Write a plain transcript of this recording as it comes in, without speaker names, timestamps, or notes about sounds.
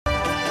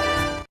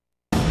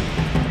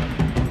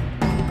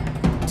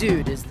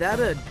Dude, is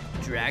that a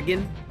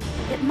dragon?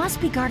 It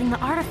must be guarding the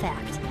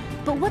artifact.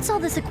 But what's all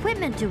this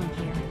equipment doing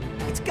here?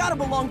 It's gotta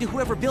belong to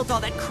whoever built all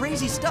that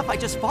crazy stuff I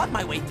just fought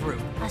my way through.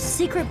 A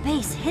secret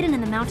base hidden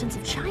in the mountains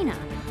of China.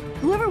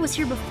 Whoever was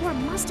here before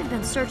must have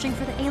been searching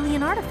for the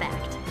alien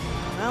artifact.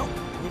 Well,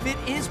 if it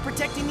is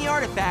protecting the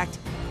artifact,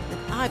 then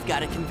I've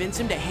gotta convince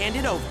him to hand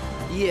it over.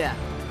 Yeah,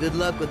 good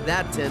luck with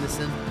that,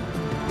 Tennyson.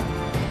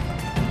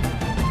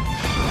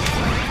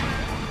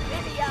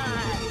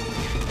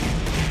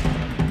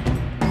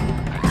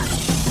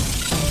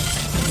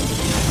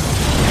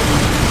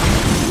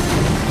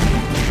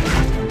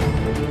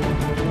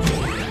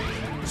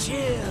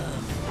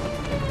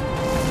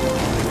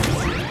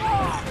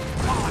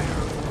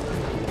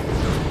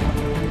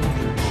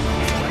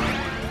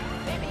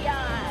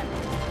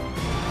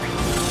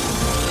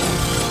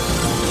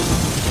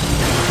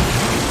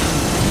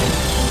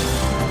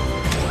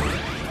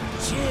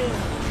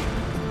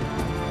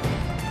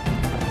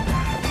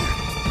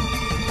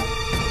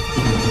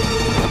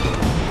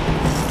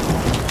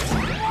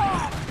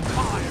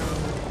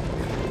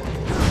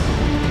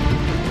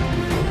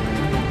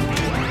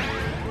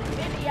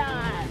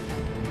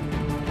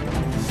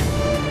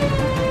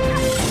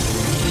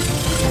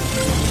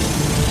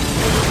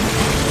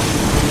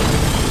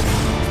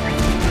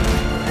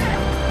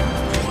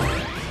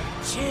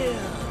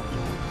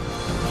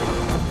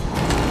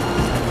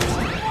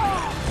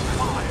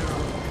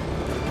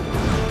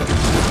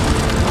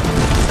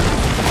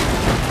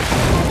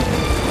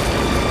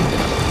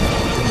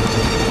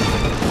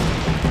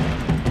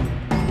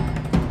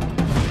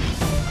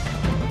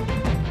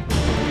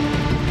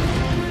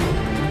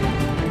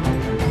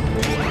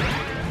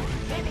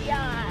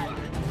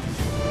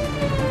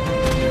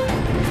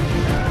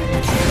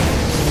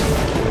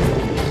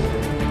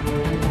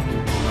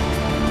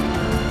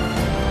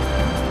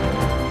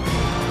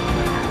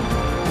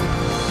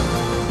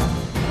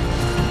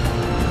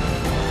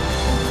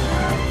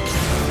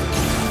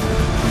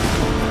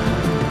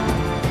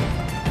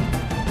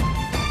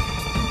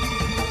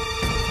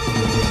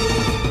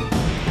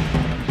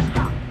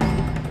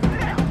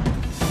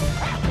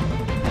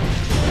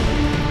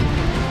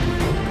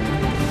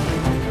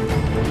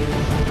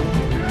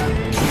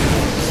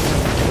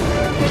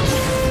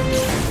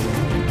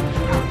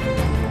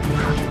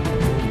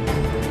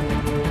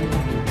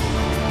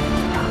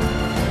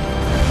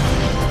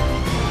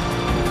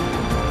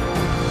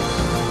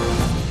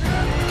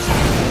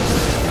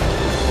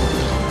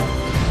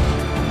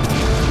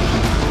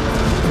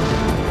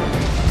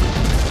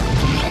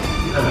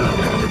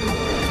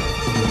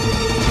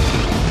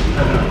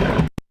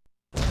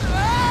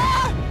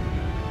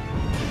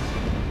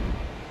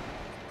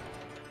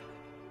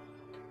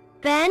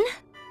 Ben?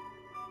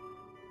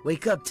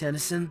 Wake up,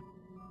 Tennyson.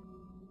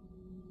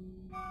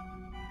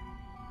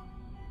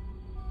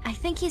 I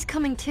think he's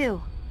coming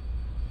too.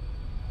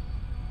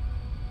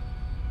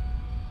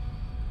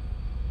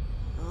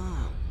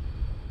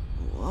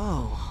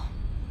 Whoa.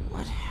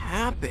 What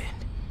happened?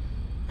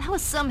 That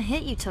was some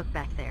hit you took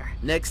back there.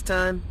 Next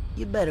time,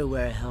 you better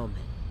wear a helmet.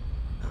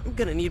 I'm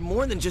gonna need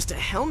more than just a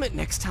helmet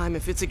next time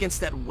if it's against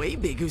that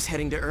Waybig who's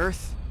heading to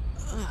Earth.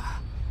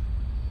 Ugh.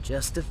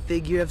 Just a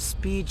figure of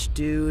speech,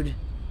 dude.